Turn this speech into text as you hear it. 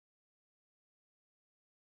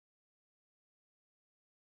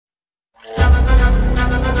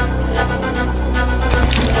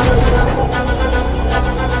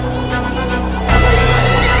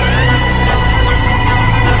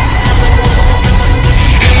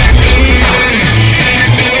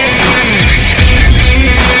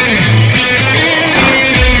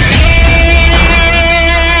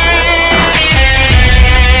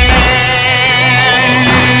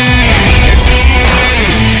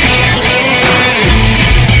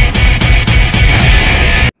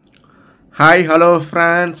Hi, hello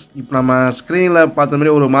friends. இப்போ நம்ம ஸ்க்ரீனில் பார்த்த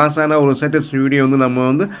மாதிரி ஒரு மாசான ஒரு செட்டஸ் வீடியோ வந்து நம்ம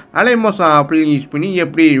வந்து அலைமோஷன் ஆப்பில் யூஸ் பண்ணி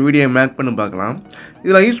எப்படி வீடியோ மேக் பண்ணி பார்க்கலாம்.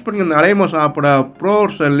 இதில் யூஸ் பண்ணி அந்த அலைமோஷன் ஆப்போட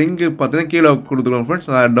ப்ரோஸ் லிங்க் பார்த்தீங்கன்னா கீழே கொடுத்துருவோம் ஃப்ரெண்ட்ஸ்.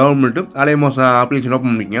 அதை டவுன் பண்ணிட்டு அலைமோஷன் அப்ளிகேஷன்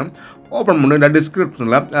ஓப்பன் பண்ணிக்கோங்க. ஓப்பன் பண்ணி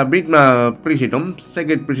டிஸ்கிரிப்ஷனில் பீட் ப்ரீஷீட்டும்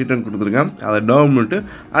செகண்ட் ப்ரீஷீட்டும் கொடுத்துருக்கேன். அதை டவுன் பண்ணிட்டு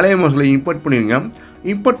அலைமோஷனில் இம்போர்ட் பண்ணிடுங்க.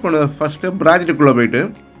 இம்போர்ட் பண்ண ஃபஸ்ட்டு ப்ராஜெக்டுக்குள்ளே போய்ட்டு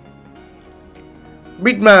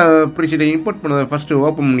பீட் ப்ரீஷீட்டை இம்போர்ட் பண்ணதை ஃபஸ்ட்டு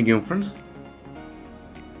ஓப்பன் பண்ணிக்கோங்க ஃப்ரெண்ட்ஸ்.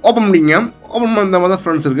 ஓப்பன் பண்ணிங்க. ஓப்பன் பண்ண மாதிரி தான்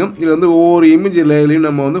ஃப்ரெண்ட்ஸ் இருக்கும். இதில் வந்து ஒவ்வொரு இமேஜ் லேயர்லையும்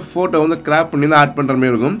நம்ம வந்து ஃபோட்டோ வந்து கிராப் பண்ணி தான் ஆட் பண்ணுற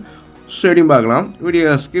மாதிரி இருக்கும். ஷேடிங் பார்க்கலாம்.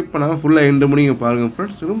 வீடியோ ஸ்கிப் பண்ணாமல் ஃபுல்லாக எண்டு முடிங்க பாருங்கள்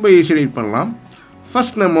ஃப்ரெண்ட்ஸ். ரொம்ப ஈஸியாக எடிட் பண்ணலாம்.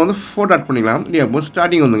 ஃபஸ்ட் நம்ம வந்து ஃபோட்டோ ஆட் பண்ணிக்கலாம். இல்லையா அப்போ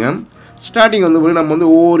ஸ்டார்டிங் வந்துங்க. ஸ்டார்டிங் வந்து போய் நம்ம வந்து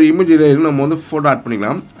ஒவ்வொரு இமேஜ் லேயரும் நம்ம வந்து ஃபோட்டோ ஆட்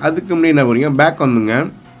பண்ணிக்கலாம். அதுக்கு முன்னாடி என்ன பண்ணுறீங்க, பேக் வந்துங்க.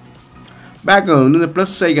 பேக் வந்து இந்த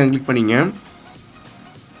ப்ளஸ் ஐக்கான் கிளிக் பண்ணிங்க.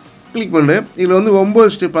 கிளிக் பண்ணிட்டு இதில் வந்து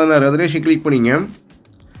 9:16 அது ரேஷியோ கிளிக் பண்ணிங்க.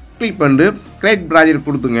 கிளிக் பண்ணிட்டு கிரியேட் ப்ராஜெக்ட்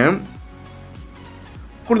கொடுத்துங்க.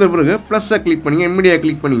 கொடுத்த பிறகு ப்ளஸ்ஸை கிளிக் பண்ணிங்க. இமீடியாக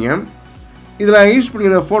கிளிக் பண்ணிங்க. இதில் யூஸ்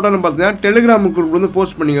பண்ணிக்கிற ஃபோட்டோன்னு பார்த்தீங்கன்னா டெலிகிராம் குரூப் வந்து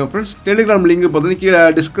போஸ்ட் பண்ணிங்க ஃப்ரெண்ட்ஸ். டெலிகிராம் லிங்க் பார்த்தீங்கன்னா கீழே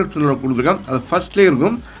டிஸ்கிரிப்ஷனில் கொடுத்துருக்கேன். அது ஃபஸ்ட்லேயே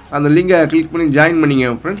இருக்கும். அந்த லிங்கை கிளிக் பண்ணி ஜாயின்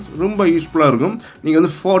பண்ணிங்க ஃப்ரெண்ட்ஸ். ரொம்ப யூஸ்ஃபுல்லாக இருக்கும். நீங்கள்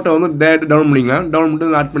வந்து ஃபோட்டோ வந்து டேரெக்டாக டவுன் பண்ணிக்கலாம். டவுன்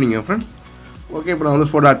பண்ணிட்டு ஆட் பண்ணிங்க ஃப்ரெண்ட்ஸ். ஓகே, இப்போ நான் வந்து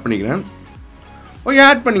ஃபோட்டோ ஆட் பண்ணிக்கிறேன். ஓகே,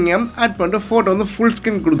 ஆட் பண்ணிங்க. ஆட் பண்ணிட்டு ஃபோட்டோ வந்து ஃபுல்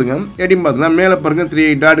ஸ்க்ரீன் கொடுத்துங்க. எப்படின்னு பார்த்தீங்கன்னா மேலே பாருங்கள் 3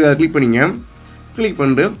 டாட் கிளிக் பண்ணிங்க. கிளிக்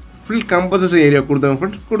பண்ணிட்டு ஃபுல் கம்போசிஷன் ஏரியா கொடுத்தாங்க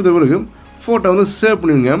ஃப்ரெண்ட்ஸ். கொடுத்த பிறகு ஃபோட்டோ வந்து சேவ்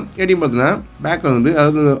பண்ணிடுங்க. எப்படின்னு பார்த்தீங்கன்னா பேக் வந்து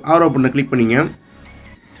அதாவது ஆரோ பண்ண கிளிக் பண்ணிங்க.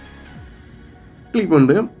 கிளிக்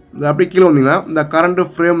பண்ணிட்டு இந்த அப்படியே கீழே வந்தீங்கன்னா இந்த கரண்ட்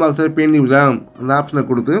ஃப்ரேம் பெயிண்டிங் அந்த ஆப்ஷனை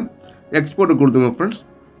கொடுத்து எக்ஸ்போர்ட்டு கொடுத்துங்க ஃப்ரெண்ட்ஸ்.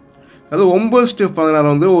 அது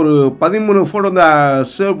 9:16 வந்து ஒரு 13 ஃபோட்டோ வந்து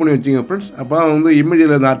சேவ் பண்ணி வச்சுங்க ஃப்ரெண்ட்ஸ். அப்போ வந்து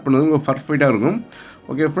இமேஜில் வந்து ஆட் பண்ணது உங்களுக்கு பர்ஃபெக்டாக இருக்கும்.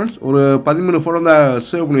 ஓகே ஃப்ரெண்ட்ஸ், ஒரு 13 ஃபோட்டோ வந்து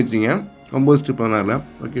சேவ் பண்ணி வச்சுங்க 9:16.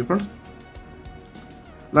 ஓகே ஃப்ரெண்ட்ஸ்,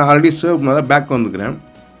 நான் ஆல்ரெடி சேவ் பண்ணாத பேக் வந்துக்கிறேன்.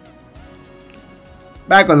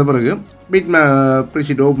 பேக் வந்த பிறகு பீட்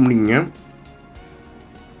ப்ரீஷீட் ஓப்பன் பண்ணிக்கங்க.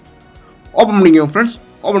 ஓப்பன் பண்ணிக்கோங்க ஃப்ரெண்ட்ஸ்.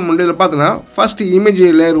 ஓப்பன் பண்ணிட்டு இதில் பார்த்தீங்கன்னா ஃபஸ்ட்டு இமேஜ்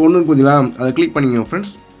லேயர் ஒன்று கொஞ்சங்களா அதை கிளிக் பண்ணிக்கோங்க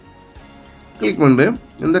ஃப்ரெண்ட்ஸ். கிளிக் பண்ணிட்டு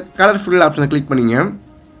இந்த கலர் ஃபில் ஆப்ஷனை கிளிக் பண்ணிங்க.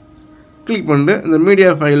 கிளிக் பண்ணிட்டு இந்த மீடியா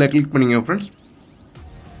ஃபைலை கிளிக் பண்ணிங்க ஃப்ரெண்ட்ஸ்.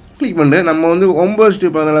 கிளிக் பண்ணிட்டு நம்ம வந்து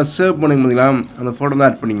 9:16 சேவ் பண்ணிங்க பார்த்தீங்களா, அந்த ஃபோட்டோ தான்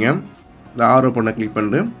ஆட் பண்ணிங்க. இந்த ஆரோ பண்ண கிளிக்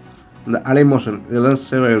பண்ணிட்டு இந்த அலைமோஷன் இதெல்லாம்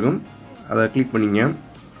சேவ் ஆகிருக்கும். அதை கிளிக் பண்ணிங்க.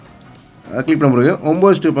 அதை கிளிக் பண்ண பிறகு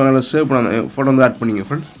 9:16 சேவ் பண்ண அந்த ஃபோட்டோ வந்து ஆட் பண்ணிங்க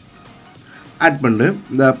ஃப்ரெண்ட்ஸ். ஆட் பண்ணிட்டு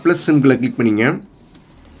இந்த ப்ளஸ் சிம்பிளை கிளிக் பண்ணிங்க.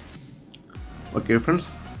 Okay friends,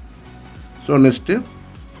 so next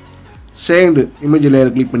saved image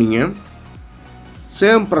layer click பண்ணிங்க.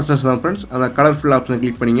 சேம் ப்ராசஸ் தான் ஃப்ரெண்ட்ஸ். அந்த கலர்ஃபுல் ஆப்ஷனை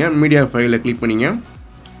கிளிக் பண்ணிங்க. மீடியா ஃபைலை கிளிக் பண்ணிங்க.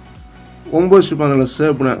 9:16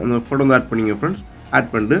 சேவ் பண்ண அந்த ஃபோட்டோ வந்து ஆட் பண்ணிங்க ஃப்ரெண்ட்ஸ்.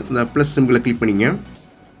 ஆட் பண்ணிட்டு இந்த ப்ளஸ் சிம்பிளை கிளிக் பண்ணிங்க.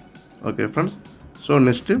 Okay friends, so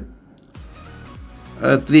next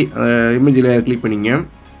 3 image layer click பண்ணிங்க.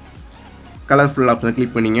 கலர்ஃபுல் ஆப்ஷனை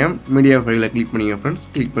கிளிக் பண்ணிங்க. மீடியா ஃபைலை கிளிக் பண்ணிங்க ஃப்ரெண்ட்ஸ்.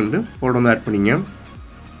 கிளிக் பண்ணிட்டு ஃபோட்டோ வந்து ஆட் பண்ணிங்க.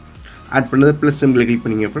 ஆட் பண்ணது ப்ளஸ் சிம்பிளை கிளிக்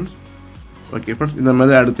பண்ணிங்க ஃப்ரெண்ட்ஸ். ஓகே ஃப்ரெண்ட்ஸ், இந்த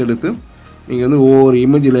மாதிரி அடுத்து நீங்கள் வந்து ஒவ்வொரு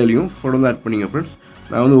இமேஜ் லேயர்லையும் ஃபோட்டோ வந்து ஆட் பண்ணிங்க ஃப்ரெண்ட்ஸ்.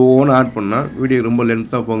 நான் வந்து ஒவ்வொன்றும் ஆட் பண்ணால் வீடியோ ரொம்ப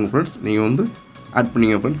லென்த்தாக போங்க ஃப்ரெண்ட்ஸ். நீங்கள் வந்து ஆட்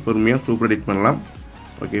பண்ணிங்க ஃப்ரெண்ட்ஸ். பொறுமையாக சூப்பர் எடிட் பண்ணலாம்.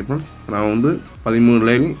 ஓகே ஃப்ரெண்ட்ஸ், நான் வந்து 13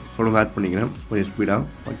 லேயரையும் ஃபோட்டோ ஆட் பண்ணிக்கிறேன் கொஞ்சம் ஸ்பீடாக.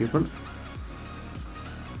 Okay friends.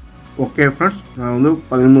 ஓகே ஃப்ரெண்ட்ஸ், நான் வந்து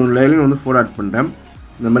 13 லேயரையும் வந்து ஃபோட்டோ ஆட் பண்ணிட்டேன்.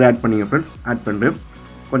 இந்த மாதிரி ஆட் பண்ணிங்க ஃப்ரெண்ட்ஸ். ஆட் பண்ணிட்டு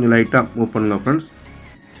கொஞ்சம் லைட்டாக மூவ் பண்ணுங்க ஃப்ரெண்ட்ஸ்.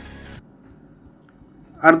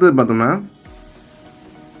 அடுத்தது பார்த்தோம்னா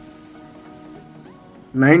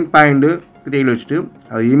 9.3 வச்சுட்டு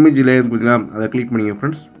அது இமேஜ் லேயர் பார்த்தீங்களா, அதை கிளிக் பண்ணிங்க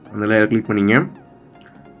ஃப்ரெண்ட்ஸ். அந்த லேயர் கிளிக் பண்ணிங்க.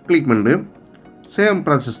 கிளிக் பண்ணிட்டு சேம்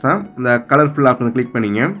ப்ராசஸ் தான். இந்த கலர்ஃபுல் ஆப்ஷனை கிளிக்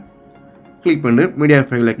பண்ணிங்க. கிளிக் பண்ணிட்டு மீடியா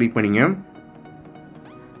ஃபைலை கிளிக் பண்ணிங்க.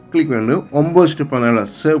 கிளிக் பண்ணிட்டு 9:16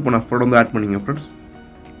 சேவ் பண்ண ஃபோட்டோ வந்து ஆட் பண்ணிங்க ஃப்ரெண்ட்ஸ்.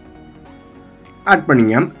 ஆட்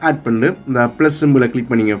பண்ணிங்க. ஆட் பண்ணிட்டு இந்த ப்ளஸ் சிம்பிளை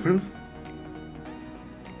கிளிக் பண்ணிங்க friends.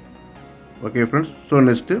 Okay friends, so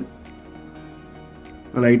next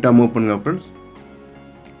லைட்டாக மூவ் பண்ணுங்க ஃப்ரெண்ட்ஸ்.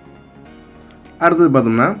 அடுத்தது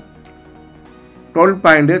பார்த்தோம்னா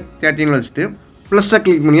 12.13 வச்சுட்டு ப்ளஸ்ஸை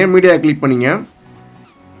கிளிக் பண்ணிங்க. மீடியா கிளிக் பண்ணிங்க.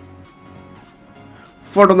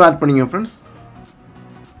 ஃபோட்டோ தான் ஆட் பண்ணிங்க ஃப்ரெண்ட்ஸ்.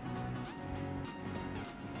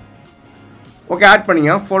 ஓகே ஆட்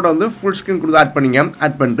பண்ணிங்க ஃபோட்டோ வந்து ஃபுல் ஸ்க்ரீன் கொடுத்து ஆட் பண்ணிங்க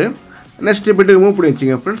ஆட் பண்ணிட்டு நெக்ஸ்ட் பிட்டு மூவ் பண்ணி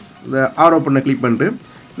வச்சுங்க ஃப்ரெண்ட்ஸ் இந்த ஆரோ பண்ண கிளிக் பண்ணிட்டு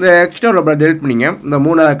இந்த எக்ஸ்ட்ரா ரப்பரை டெலிட் பண்ணிங்க இந்த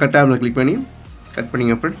 3 கட் ஆப்ல கிளிக் பண்ணி கட்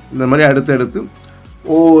பண்ணிங்க ஃப்ரெண்ட்ஸ் இந்த மாதிரி எடுத்து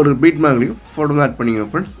ஒவ்வொரு பீட் மார்க்லையும் ஃபோட்டோ தான் ஆட் பண்ணிங்க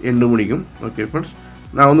ஃப்ரெண்ட்ஸ் எண்டு முடிக்கும் ஓகே ஃப்ரெண்ட்ஸ்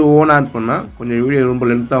நான் வந்து ஓன் ஆட் பண்ணால் கொஞ்சம் வீடியோ ரொம்ப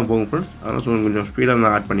லென்த்தாக போகும் ஃப்ரெண்ட்ஸ் அதனால் கொஞ்சம் ஸ்பீடாக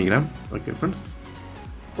நான் ஆட் பண்ணிக்கிறேன்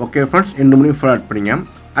ஓகே ஃப்ரெண்ட்ஸ் எண்டு முடியும் ஃபுல்லாக ஆட் பண்ணிங்க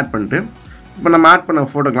ஆட் பண்ணிட்டு இப்போ நம்ம ஆட் பண்ண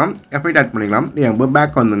ஃபோட்டோக்கலாம் எஃபெக்ட் ஆட் பண்ணிக்கலாம் நீங்கள்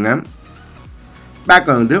பேக் வந்துங்க பேக்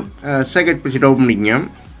வந்து செகண்ட் பிக்சர் ஓப்பன் பண்ணிக்கங்க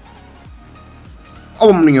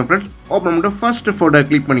ஓப்பன் பண்ணிங்க ஃப்ரெண்ட்ஸ் ஓப்பன் பண்ணிட்டு ஃபர்ஸ்ட் ஃபோட்டோ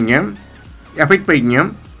கிளிக் பண்ணிங்க எஃபெக்ட் போய்க்கிங்க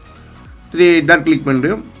 3 டாட் கிளிக்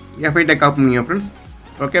பண்ணிட்டு எஃபெக்டை காப்பி பண்ணிங்க ஃப்ரெண்ட்ஸ்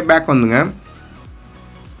ஓகே பேக் வந்துங்க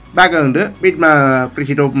பேக் வந்து பீட்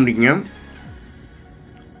ப்ரீஷீட் ஓப்பன் பண்ணிக்கங்க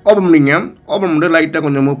ஓப்பன் பண்ணிட்டு லைட்டாக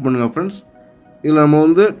கொஞ்சம் மூவ் பண்ணுங்க ஃப்ரெண்ட்ஸ் இதில் நம்ம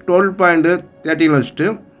வந்து 12.13 வச்சுட்டு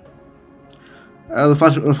அது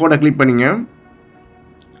ஃபர்ஸ்ட் ஃபோட்டோ கிளிக் பண்ணிங்க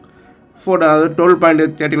ஃபோட்டோ அது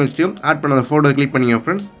 12.13 வச்சுட்டு ஆட் பண்ண அந்த ஃபோட்டோ கிளிக் பண்ணிங்க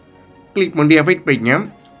ஃப்ரெண்ட்ஸ் கிளிக் பண்ணி எஃபெக்ட் போய்க்கிங்க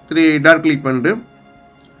 3 டாட் கிளிக் பண்ணிட்டு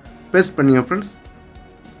பேஸ்ட் பண்ணிங்க friends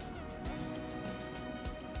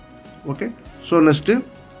okay so next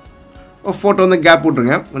photo வந்து கேப்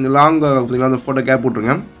விட்ருங்க கொஞ்சம் லாங்காக பார்த்தீங்கன்னா அந்த ஃபோட்டோ கேப்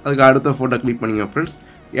விட்ருங்க அதுக்கு அடுத்த ஃபோட்டோ கிளிக் பண்ணிங்க ஃப்ரெண்ட்ஸ்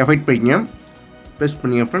எஃபெக்ட் போய்க்கிங்க பேஸ்ட்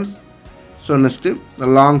பண்ணிங்க friends so next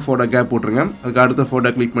long photo gap விட்ருங்க அதுக்கு அடுத்த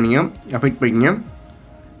ஃபோட்டோ கிளிக் பண்ணிங்க எஃபெக்ட் போய்க்கிங்க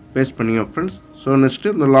பேஸ்ட் பண்ணிங்க ஃப்ரெண்ட்ஸ் ஸோ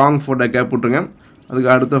நெக்ஸ்ட்டு இந்த லாங் ஃபோட்டோ கேப் விட்ருங்க அதுக்கு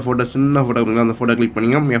அடுத்த ஃபோட்டோ சின்ன ஃபோட்டோ கொடுங்க அந்த ஃபோட்டோ கிளிக்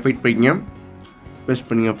பண்ணிங்க எஃபெக்ட் போய்க்கிங்க பேஸ்ட்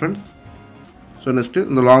பண்ணிங்க ஃப்ரெண்ட்ஸ் ஸோ நெக்ஸ்ட்டு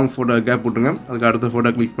இந்த லாங் ஃபோட்டோ கேப் விட்ருங்க அதுக்கு அடுத்த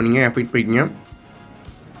ஃபோட்டோ கிளிக் பண்ணிங்க எஃபெக்ட் போய்க்கிங்க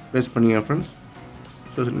பேஸ்ட் பண்ணிங்க friends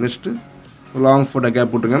so next long photo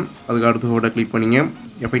gap விட்டுங்க அதுக்கு அடுத்த ஃபோட்டோ கிளிக் பண்ணிங்க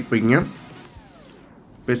எஃபெக்ட் போய்க்கிங்க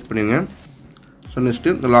பேஸ்ட் பண்ணிங்க ஸோ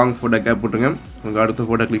நெக்ஸ்ட்டு இந்த லாங் ஃபோட்டோ கேப் விட்டுங்க அதுக்கு அடுத்த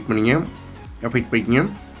ஃபோட்டோ கிளிக் பண்ணிங்க எஃபெக்ட் போய்க்கிங்க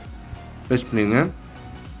பேஸ்ட் பண்ணிங்க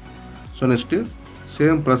ஸோ நெக்ஸ்ட்டு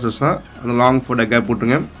சேம் ப்ராசஸ் தான் அந்த லாங் ஃபோட்டோ கேப்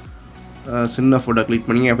விட்டுங்க சின்ன ஃபோட்டோ கிளிக்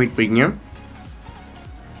பண்ணிங்க எஃபெக்ட் போய்க்கிங்க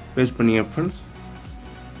பேஸ்ட் பண்ணிங்க ஃப்ரெண்ட்ஸ்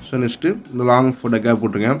ஸோ நெக்ஸ்ட்டு இந்த லாங் ஃபோட்டோ கேப்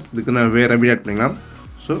விட்டுருங்க இதுக்கு நான் வேறு எப்படி ஆட் பண்ணிக்கலாம்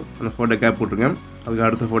ஸோ அந்த ஃபோட்டோ கேப் விட்டுருங்க அதுக்கு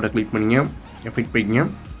அடுத்த ஃபோட்டோ கிளிக் பண்ணிங்க எஃபெக்ட் போய்க்கிங்க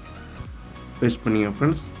பேஸ்ட் பண்ணிங்க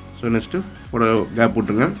friends so next photo gap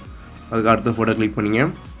விட்டுருங்க அதுக்கு அடுத்த ஃபோட்டோ கிளிக் பண்ணிங்க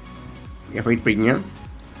எஃபெக்ட் போய்க்கிங்க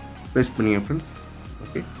பேஸ்ட் பண்ணிங்க ஃப்ரெண்ட்ஸ்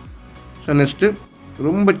ஓகே ஸோ நெக்ஸ்ட்டு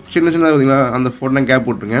ரொம்ப சின்னதாக பார்த்தீங்களா அந்த ஃபோட்டோ கேப்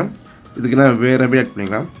விட்டுருங்க இதுக்கு நான் வேறு எப்படி ஆட்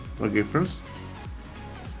பண்ணிக்கலாம் ஓகே ஃப்ரெண்ட்ஸ்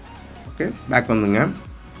ஓகே பேக் வந்துங்க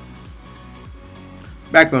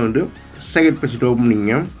பேக் வந்துட்டு செகண்ட் பேஜ் ஓப்பன்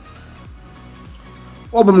பண்ணிங்க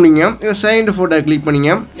ஓப்பன் பண்ணிங்க இதை செகண்ட் ஃபோட்டோ கிளிக் பண்ணிங்க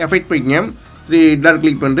எஃபெக்ட் போய்க்கிங்க 3 டாட்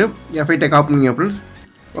கிளிக் பண்ணிட்டு எஃபெக்டை காப்பி பண்ணிங்க ஃப்ரெண்ட்ஸ்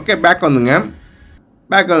ஓகே பேக் வந்துங்க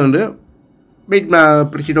பேக் வந்து பீட்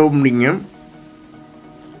ப்ரீஷீட் ஓப்பன்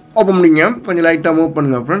பண்ணிங்க கொஞ்சம் லைட்டாக மூவ்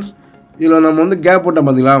பண்ணுங்கள் ஃப்ரெண்ட்ஸ் இதில் நம்ம வந்து கேப் போட்டோம்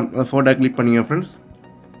பார்த்தீங்களா அந்த ஃபோட்டோ கிளிக் பண்ணிங்க ஃப்ரெண்ட்ஸ்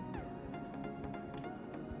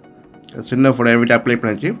சின்ன ஃபோட்டோ எஃபெக்ட் அப்ளை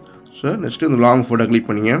பண்ணிச்சு ஸோ நெக்ஸ்ட்டு இந்த லாங் ஃபோட்டோ கிளிக்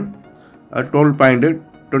பண்ணிங்க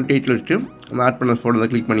 12.28 வச்சுட்டு அந்த ஆட் பண்ண ஃபோட்டோ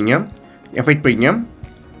கிளிக் பண்ணிங்க எஃபெக்ட் போய்க்கிங்க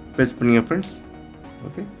பேஸ்ட் பண்ணிங்க friends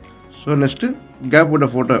okay so next gap போட்ட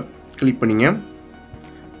ஃபோட்டோ கிளிக் பண்ணிங்க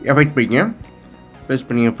எஃபெக்ட் போய்க்கிங்க பேஸ்ட்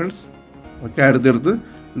பண்ணிங்க ஃப்ரெண்ட்ஸ் ஓகே அடுத்து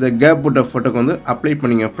இந்த கேப் போட்ட ஃபோட்டோக்கு வந்து அப்ளை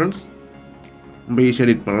பண்ணிங்க ஃப்ரெண்ட்ஸ் ரொம்ப ஈஸியாக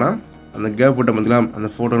எடிட் பண்ணலாம் அந்த கேப் போட்ட பார்த்திங்களா அந்த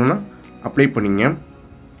ஃபோட்டோனா அப்ளை பண்ணிங்க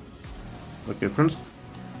ஓகே ஃப்ரெண்ட்ஸ்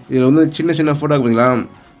இதில் வந்து சின்ன ஃபோட்டோ பார்த்தீங்களா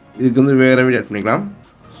இதுக்கு வந்து வேறு வீடியோ ஆட் பண்ணிக்கலாம்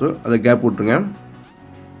ஸோ அதை கேப் விட்டுருங்க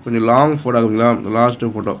கொஞ்சம் லாங் ஃபோட்டோ பார்த்தீங்களா இந்த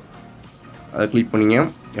லாஸ்ட்டு ஃபோட்டோ அதை கிளிக் பண்ணிங்க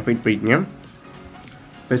எஃபெக்ட் போய்க்கிங்க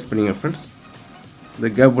பேஸ்ட் பண்ணிங்க ஃப்ரெண்ட்ஸ் இந்த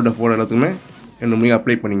கேப் போட்ட ஃபோட்டோ எல்லாத்துக்குமே 2 மணி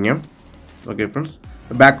அப்ளை பண்ணிங்க ஓகே ஃப்ரெண்ட்ஸ்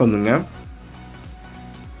பேக் வந்துங்க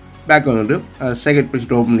பேக் வந்துட்டு செகண்ட் பேஜ்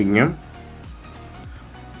ஓப்பன் பண்ணிங்க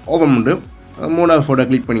ஓப்பன் பண்ணிட்டு 3வது ஃபோட்டோ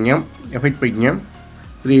கிளிக் பண்ணிங்க எஃபெக்ட் போய்க்கிங்க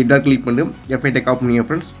 3 டாட் கிளிக் பண்ணிட்டு எஃபெக்டை காப்பி பண்ணிங்க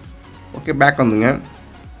ஃப்ரெண்ட்ஸ் ஓகே பேக் வந்துங்க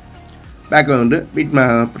பேக் வந்துட்டு பீட்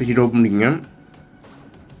ப்ரீஷீட் ஓப்பன்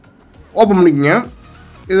பண்ணிக்கங்க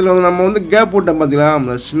இதில் வந்து நம்ம வந்து கேப் போட்டோம் பார்த்தீங்களா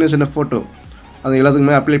அந்த சின்ன ஃபோட்டோ அது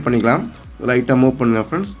எல்லாத்துக்குமே அப்ளை பண்ணிக்கலாம் லைட்டாக மூவ் பண்ணுங்கள்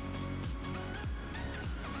ஃப்ரெண்ட்ஸ்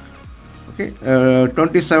ஓகே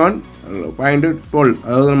 27.12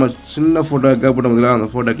 அதாவது நம்ம சின்ன ஃபோட்டோ கேப் போட்டோம் பார்த்தீங்களா அந்த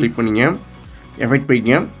ஃபோட்டோ கிளிக் பண்ணிங்க எஃபெக்ட்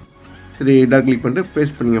போய்க்கிங்க 3 டாட் கிளிக் பண்ணிட்டு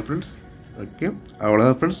பேஸ்ட் பண்ணிங்க ஃப்ரெண்ட்ஸ் ஓகே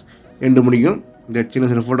அவ்வளோதான் ஃப்ரெண்ட்ஸ் எண்டு முடிக்கும் இந்த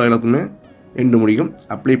சின்ன ஃபோட்டோ எல்லாத்துக்குமே எண்டு முடிக்கும்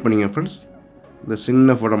அப்ளை பண்ணிங்க ஃப்ரெண்ட்ஸ் இந்த சின்ன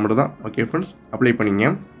ஃபோட்டோ மட்டும் தான் ஓகே ஃப்ரெண்ட்ஸ் அப்ளை பண்ணிங்க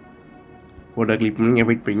ஃபோட்டோ கிளிக் பண்ணிங்க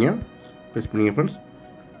எஃபெக்ட் பண்ணிங்க பேஸ்ட் பண்ணிங்க ஃப்ரெண்ட்ஸ்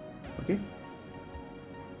ஓகே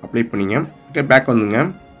அப்ளை பண்ணிங்க ஓகே பேக் வந்துங்க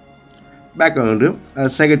பேக் வந்துட்டு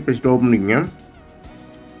செகண்ட் பேஜ் ஓப்பன் பண்ணிங்க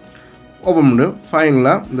ஓப்பன் பண்ணிட்டு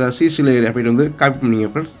ஃபைனலாக இந்த சிசி லேயர் எஃபெக்ட் வந்து காப்பி பண்ணிங்க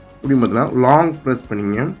ஃப்ரெண்ட்ஸ் இப்படின்னு பார்த்தீங்கன்னா லாங் ப்ரெஸ்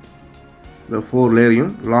பண்ணிங்க இந்த 4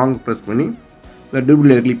 லேயரையும் லாங் ப்ரெஸ் பண்ணி இந்த டூபிள்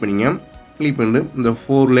லேயர் கிளிக் பண்ணிங்க கிளிக் பண்ணிட்டு இந்த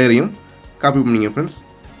 4 லேயரையும் காப்பி பண்ணிங்க ஃப்ரெண்ட்ஸ்.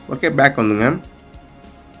 ஓகே, பேக் வந்துங்க.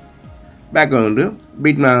 பேக் வந்துட்டு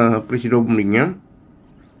பீட் ப்ரீஷீட் ஓப்பன் பண்ணிக்கங்க.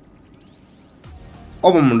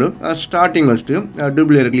 ஓப்பன் பண்ணிட்டு ஸ்டார்டிங் வச்சுட்டு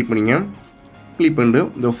டூப் லேயரை கிளிக் பண்ணிங்க. கிளிக் பண்ணிட்டு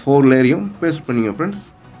இந்த 4 லேயரையும் பேஸ்ட் பண்ணிங்க ஃப்ரெண்ட்ஸ்.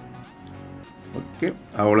 ஓகே,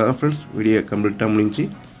 அவ்வளோதான் ஃப்ரெண்ட்ஸ். வீடியோ கம்ப்ளீட்டாக முடிஞ்சு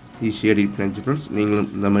ஈஸியாக எடிட் பண்ணிச்சு ஃப்ரெண்ட்ஸ். நீங்களும்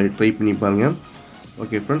இந்த மாதிரி ட்ரை பண்ணி பாருங்கள்.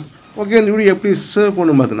 Okay friends. ஓகே, இந்த வீடியோ எப்படி சேவ்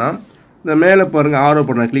பண்ணணும் பார்த்தீங்கன்னா, இந்த மேலே பாருங்கள் ஆரோ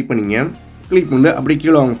பட்டனை கிளிக் பண்ணிங்க. கிளிக் பண்ணிட்டு அப்படி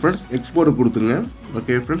கீழே வாங்க ஃப்ரெண்ட்ஸ். எக்ஸ்போர்ட் கொடுத்துங்க.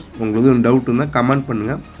 ஓகே ஃப்ரெண்ட்ஸ், உங்களுக்கு டவுட் இருந்தால் கமெண்ட்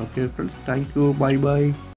பண்ணுங்கள். ஓகே ஃப்ரெண்ட்ஸ், தேங்க்யூ, பாய் பாய்.